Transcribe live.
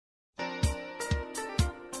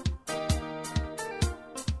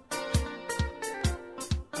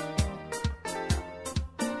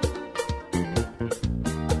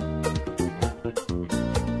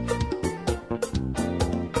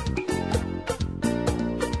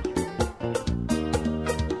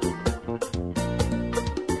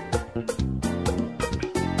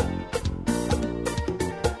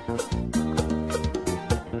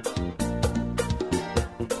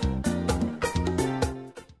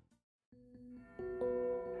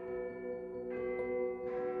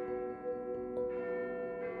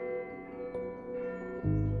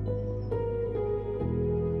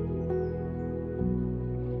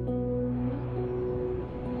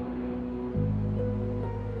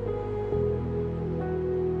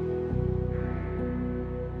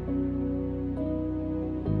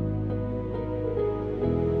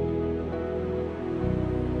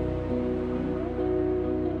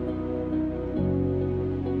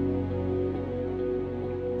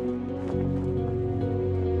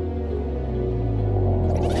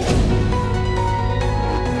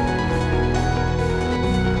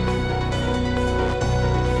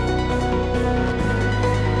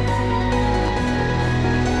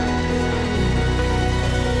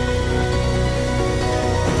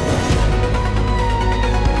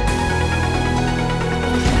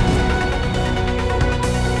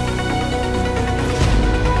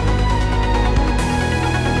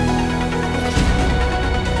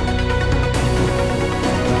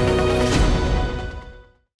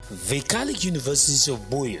Catholic University of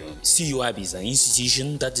Buea, CUIB, is an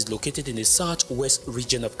institution that is located in the southwest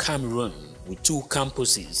region of Cameroon with two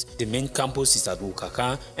campuses. The main campus is at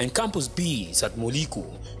Wokaka and Campus B is at Moliku,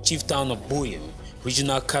 chief town of Buea,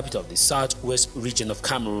 regional capital of the southwest region of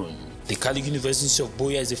Cameroon. The Catholic University of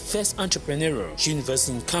Buea is the first entrepreneurial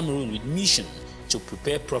university in Cameroon with mission to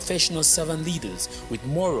prepare professional servant leaders with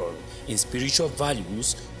moral and spiritual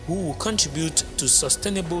values who will contribute to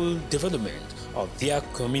sustainable development of their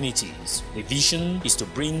communities. The vision is to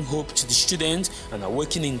bring hope to the students and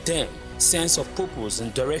awaken in them sense of purpose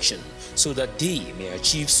and direction so that they may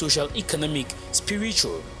achieve social, economic,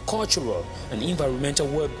 spiritual, cultural, and environmental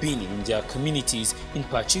well-being in their communities in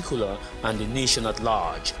particular and the nation at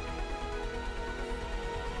large.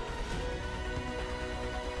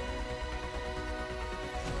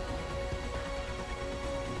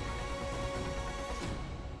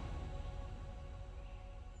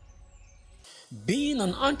 Being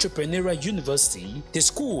an entrepreneurial university, the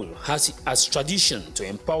school has it as tradition to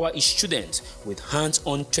empower its students with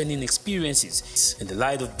hands-on training experiences in the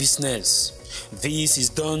light of business. This is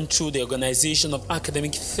done through the organization of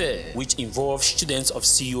academic fair, which involves students of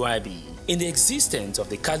CUIB. In the existence of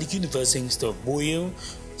the Catholic University of Buea,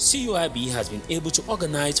 CUIB has been able to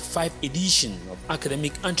organize 5 editions of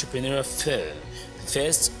academic entrepreneurial fair. The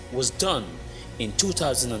first was done in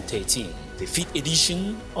 2013. The 5th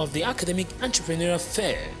edition of the Academic Entrepreneurial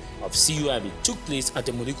Fair of CUIB took place at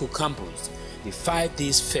the Moliku campus. The 5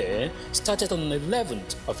 days fair started on the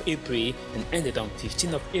 11th of April and ended on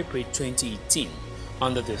 15th of April 2018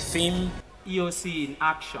 under the theme EOC in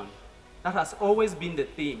Action. That has always been the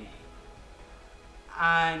theme.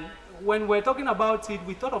 And when we're talking about it,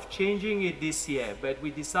 we thought of changing it this year, but we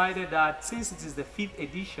decided that since it is the 5th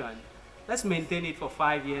edition, let's maintain it for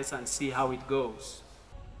 5 years and see how it goes.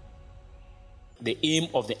 The aim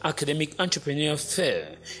of the Academic Entrepreneurial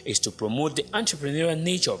Fair is to promote the entrepreneurial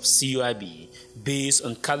nature of CUIB based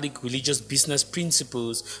on Catholic religious business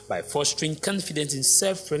principles by fostering confidence in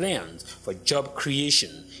self-reliance for job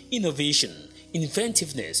creation, innovation,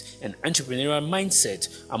 inventiveness, and entrepreneurial mindset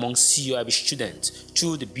among CUIB students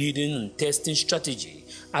through the building and testing strategy,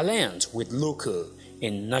 alliance with local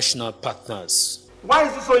and national partners. Why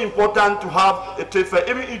is it so important to have a trade fair,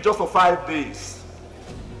 even if just for 5 days?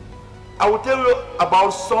 I will tell you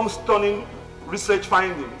about some stunning research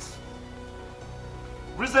findings.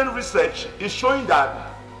 Recent research is showing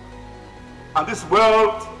that, and this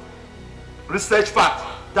world research fact,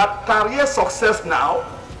 that career success now,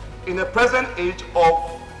 in the present age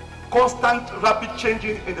of constant rapid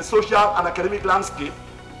changing in the social and academic landscape,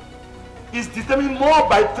 is determined more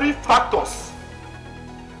by 3 factors: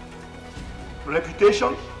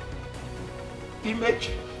 reputation,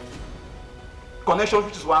 image, connection,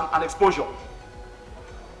 which is one, and exposure.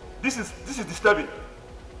 This is disturbing.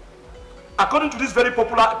 According to this very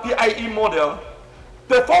popular PIE model,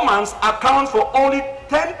 performance accounts for only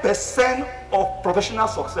 10% of professional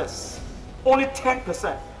success. Only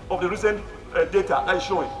 10% of the recent data that is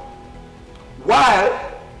showing. While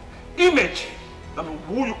image, I mean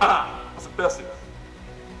who you are as a person,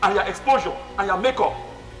 and your exposure and your makeup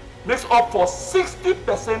makes up for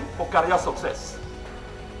 60% for career success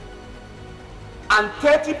and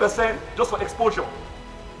 30% just for exposure.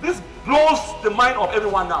 This blows the mind of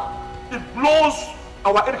everyone now. It blows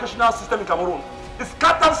our educational system in Cameroon. It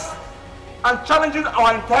scatters and challenges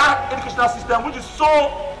our entire educational system, which is so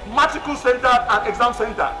matricle-centered and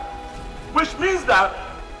exam-centered. Which means that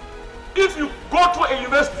if you go to a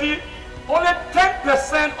university, only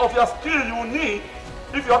 10% of your skill you need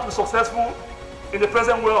if you have to be successful in the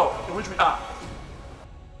present world in which we are.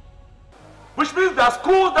 Which means that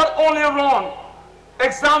schools that only run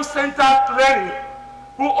exam-centered learning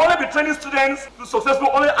will only be training students to successful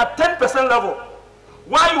only at 10% level,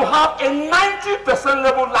 while you have a 90%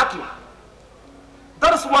 level lacking.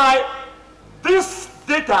 That is why this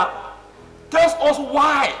data tells us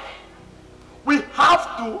why we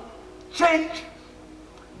have to change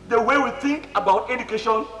the way we think about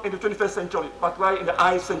education in the 21st century, particularly in the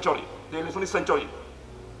AI century, the electronic century.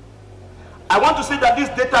 I want to say that this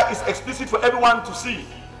data is explicit for everyone to see.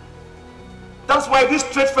 That's why this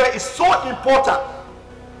trade fair is so important,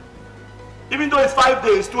 even though it's 5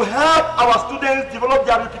 days, to help our students develop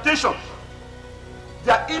their reputation,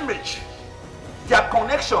 their image, their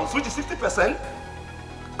connections, which is 60%,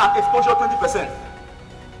 and exposure 20%.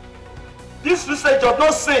 This research does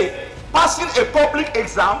not say passing a public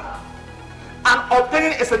exam and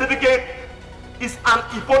obtaining a certificate is an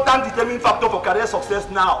important determining factor for career success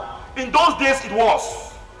now. In those days it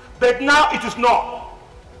was, but now it is not.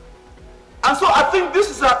 And so I think this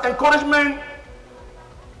is an encouragement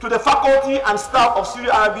to the faculty and staff of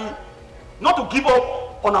CUIB not to give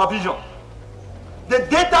up on our vision. The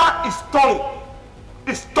data is stunning.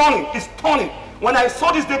 It's stunning. It's stunning. When I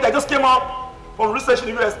saw this data, I just came out from research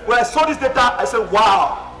in the US. When I saw this data, I said,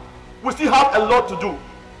 wow, we still have a lot to do.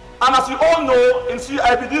 And as you all know, in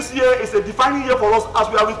CIB, this year is a defining year for us as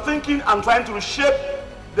we are rethinking and trying to reshape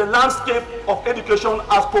the landscape of education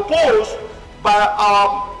as proposed by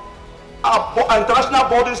our international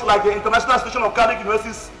bodies like the International Association of Catholic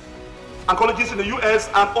Universities and Colleges in the US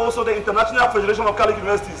and also the International Federation of Catholic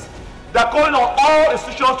Universities. They're calling on all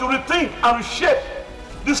institutions to rethink and reshape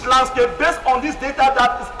this landscape based on this data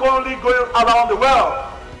that is currently going around the world.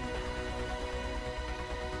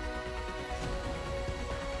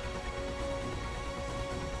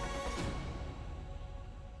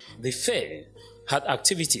 The fair had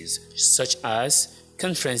activities such as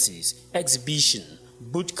conferences, exhibition,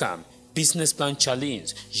 bootcamp, business plan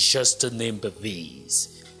challenge, just to name but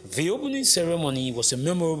these. The opening ceremony was a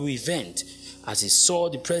memorable event as it saw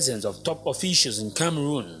the presence of top officials in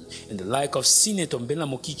Cameroon in the like of Senator Mbela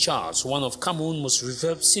Moki Charles, one of Cameroon's most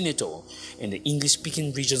revered senators in the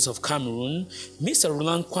English-speaking regions of Cameroon, Mr.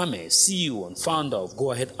 Roland Kwame, CEO and founder of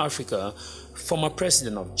Go Ahead Africa, former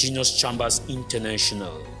president of Genius Chambers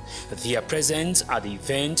International. Their presence at the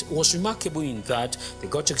event was remarkable in that they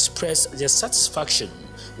got to express their satisfaction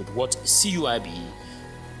with what CUIB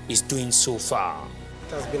is doing so far.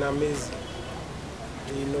 It has been amazing.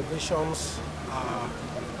 The innovations are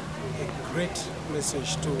a great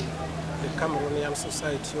message to the Cameroonian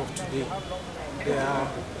society of today. They are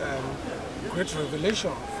great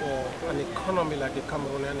revelation for an economy like the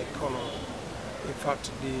Cameroonian economy. In fact,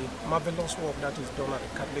 the marvelous work that is done at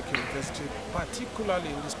the Catholic University, particularly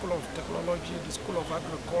in the School of Technology, the School of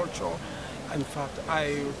Agriculture. In fact,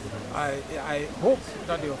 I hope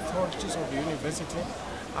that the authorities of the university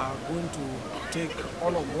are going to take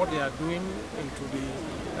all of what they are doing into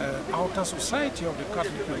the outer society of the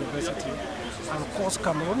Catholic University and cause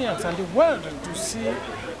Cameroonians and the world to see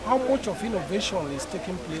how much of innovation is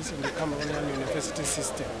taking place in the Cameroonian university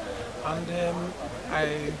system. And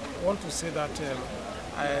I want to say that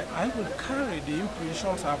I will carry the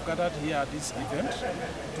impressions I've gathered here at this event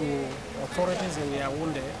to authorities in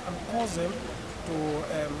Yaoundé and cause them to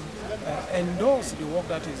endorse the work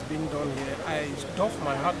that is being done here. I doff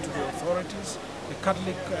my hat to the authorities, the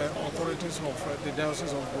Catholic authorities of the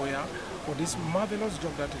Diocese of Buea for this marvelous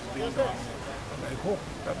job that is being done. And I hope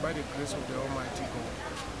that by the grace of the Almighty God,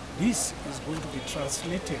 this is going to be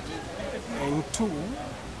translated into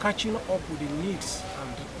catching up with the needs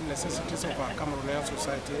and necessities of our Cameroonian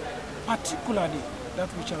society, particularly that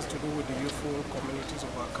which has to do with the youthful communities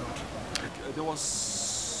of our country. There was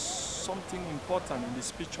something important in the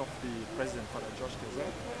speech of the President, Father George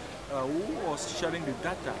Keze, who was sharing the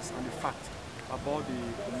data and the fact about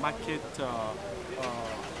the market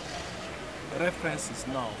references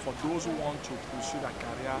now for those who want to pursue their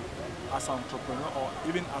career as an entrepreneur or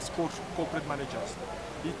even as corporate managers.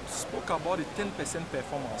 He spoke about the 10%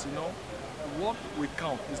 performance. You know, what we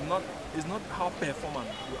count is not how performant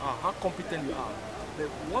you are, how competent you are. But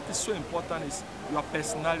what is so important is your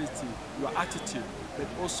personality, your attitude, but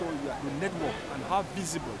also your network and how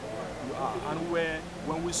visible you are. And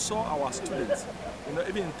when we saw our students, you know,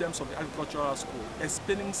 even in terms of the agricultural school,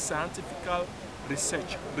 explaining scientific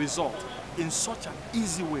research result in such an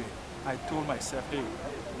easy way, I told myself, hey,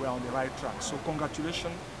 we're on the right track. So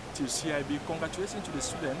congratulations to CIB, congratulations to the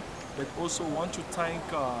student, but also want to thank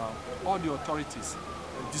all the authorities.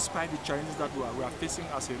 Despite the challenges that we are facing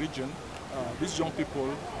as a region, these young people,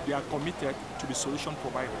 they are committed to be solution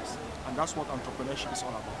providers. And that's what entrepreneurship is all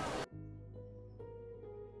about.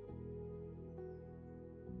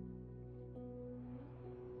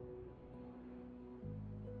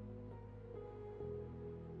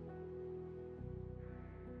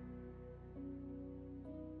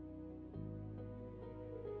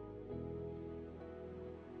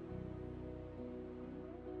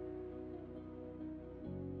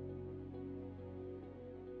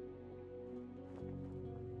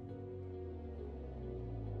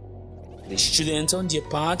 The students on their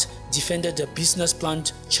part defended the business plan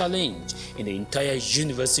challenge in the entire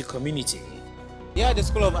university community. Here at the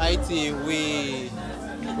School of IT,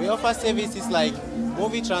 we offer services like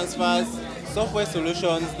movie transfers, software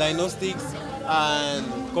solutions, diagnostics,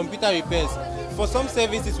 and computer repairs. For some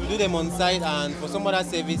services, we do them on site, and for some other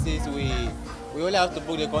services, we only have to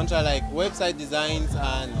book the contract, like website designs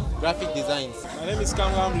and graphic designs. My name is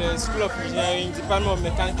Kamram Le, School of Engineering, Department of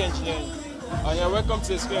Mechanical Engineering. And you're welcome to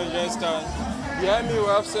the School of Engineering stand. Behind me we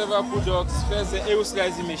have several products. First, the aero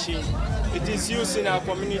slicing machine. It is used in our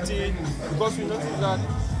community because we notice that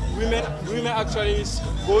women actually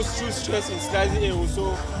go through stress in slicing aero.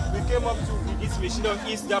 So we came up to this machine will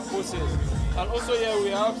ease that process. And also here we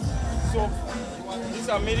have soap. These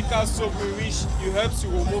are medical soap in which you help to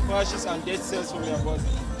remove rashes and dead cells from your body.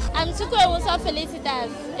 I'm Tuko Ewusa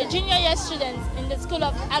Felicitas, a junior year student in the School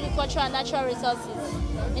of Agriculture and Natural Resources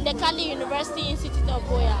in the Kali University Institute of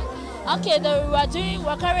Buea. Okay,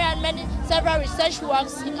 we're carrying out several research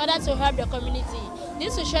works in order to help the community.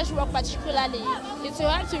 This research work particularly is to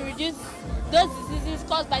help to reduce those diseases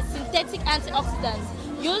caused by synthetic antioxidants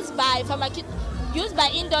used by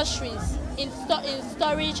industries in the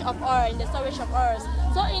storage of oils.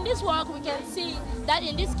 So in this work we can see that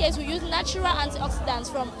in this case we use natural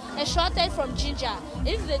antioxidants extracted from ginger.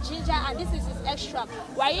 This is the ginger and this is its extract.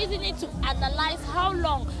 We are using it to analyze how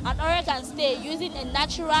long an oil can stay using a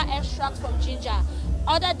natural extract from ginger,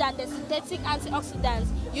 other than the synthetic antioxidants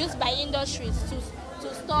used by industries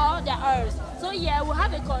to store their oils. So here we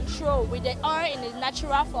have a control with the oil in its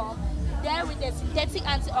natural form, there with the synthetic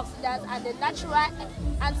antioxidants and the natural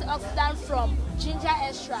antioxidant from ginger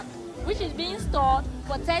extract, which is being stored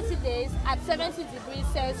for 30 days at 70 degrees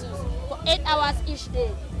Celsius for 8 hours each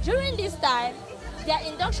day. During this time, their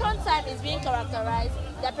induction time is being characterized,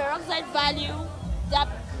 their peroxide value, their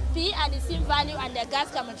P and the steam value, and their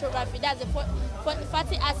gas chromatography. That's the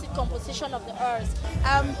fatty acid composition of the oils.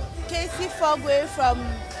 I'm Casey Fogwe from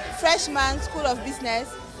Freshman School of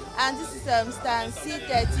Business, and this is stand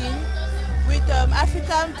C13 with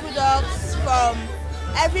African products from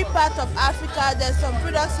every part of Africa. There's some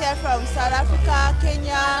products here from South Africa,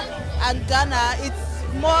 Kenya, and Ghana.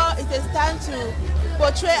 It's a stand to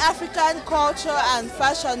portray African culture and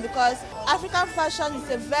fashion, because African fashion is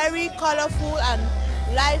a very colorful and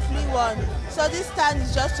lively one. So this stand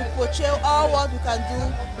is just to portray all what we can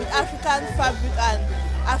do with African fabric and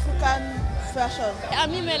African fashion.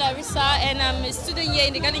 I'm Imela Risa and I'm a student here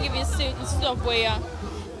in the Ghana Institute of Buea.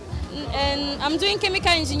 And I'm doing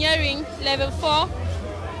chemical engineering level 4.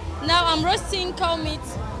 Now I'm roasting cow meat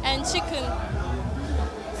and chicken.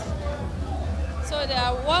 So there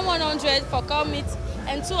are 100 for cow meat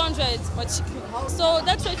and 200 for chicken. So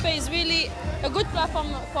that trade fair is really a good platform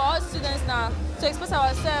for all students now to expose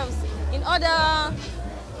ourselves in other,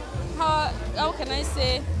 how can I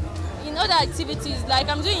say, in other activities. Like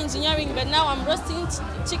I'm doing engineering, but now I'm roasting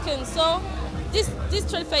chicken. So this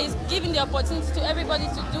trade fair is giving the opportunity to everybody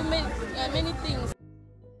to do many things.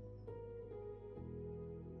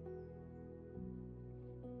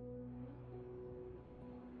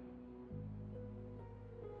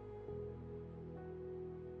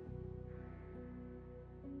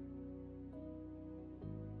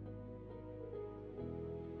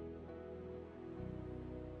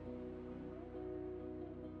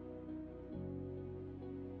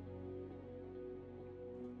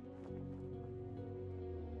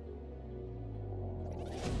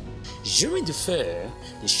 During the fair,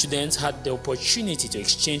 the students had the opportunity to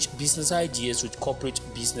exchange business ideas with corporate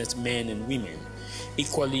businessmen and women.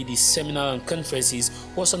 Equally, the seminar and conferences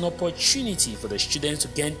was an opportunity for the students to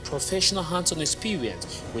gain professional hands-on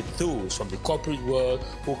experience with those from the corporate world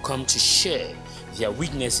who come to share their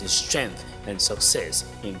weaknesses, strength, and success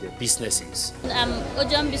in their businesses. I'm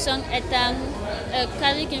Ojam Bisong Etang, a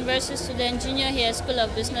Catholic University student, junior here, School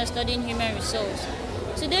of Business, studying human resource.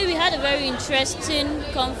 Today we had a very interesting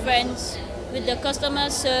conference with the Customer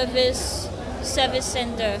Service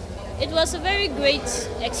Center. It was a very great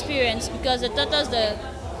experience because they taught us the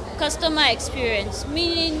customer experience,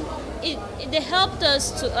 meaning they helped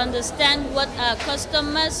us to understand what our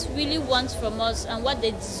customers really want from us and what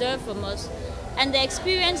they deserve from us, and the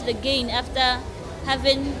experience they gain after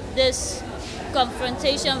having this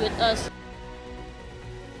confrontation with us.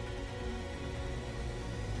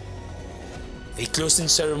 The closing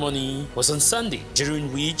ceremony was on Sunday,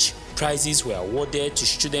 during which prizes were awarded to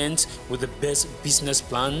students with the Best Business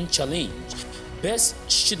Plan Challenge, Best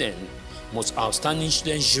Student, Most Outstanding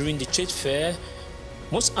Student during the trade fair,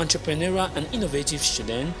 Most Entrepreneurial and Innovative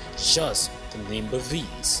Student, just to name but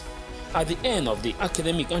these. At the end of the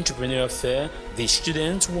academic entrepreneurial fair, the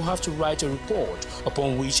students will have to write a report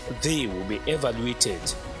upon which they will be evaluated.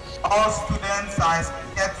 All students are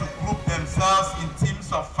expected to group themselves in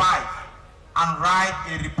teams of 5 and write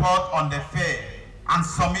a report on the fair and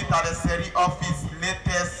submit at the SERI office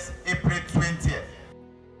latest April 20th.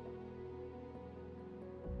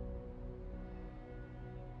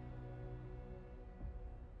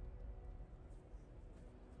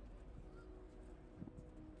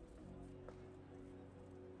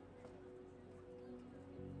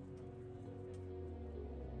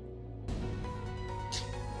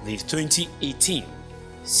 The 2018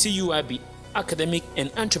 CUIB Academic and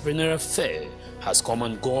Entrepreneurial Fair has come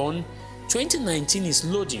and gone. 2019 is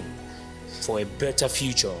loading for a better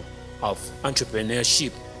future. of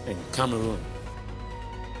entrepreneurship in Cameroon.